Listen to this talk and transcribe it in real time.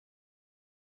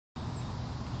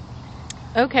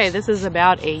Okay, this is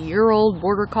about a year-old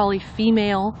Border Collie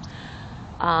female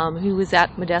who was at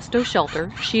Modesto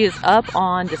shelter. She is up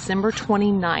on December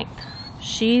 29th.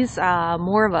 She's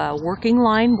more of a working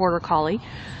line Border Collie.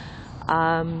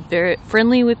 Very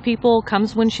friendly with people,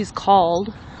 comes when she's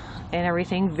called and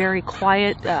everything. Very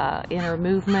quiet in her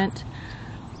movement.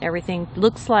 Everything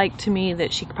looks like to me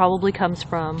that she probably comes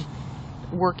from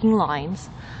working lines.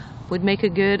 Would make a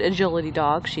good agility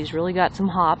dog. She's really got some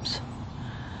hops.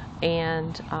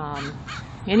 And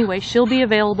anyway, she'll be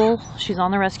available. She's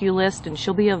on the rescue list and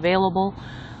she'll be available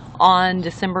on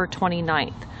December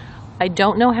 29th. I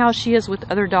don't know how she is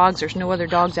with other dogs. There's no other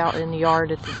dogs out in the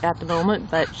yard at the moment,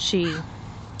 but she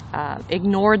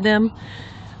ignored them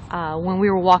when we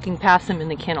were walking past them in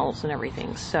the kennels and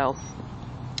everything. So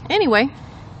anyway,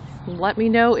 let me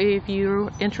know if you're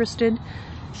interested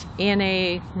in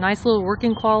a nice little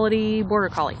working quality Border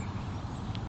Collie.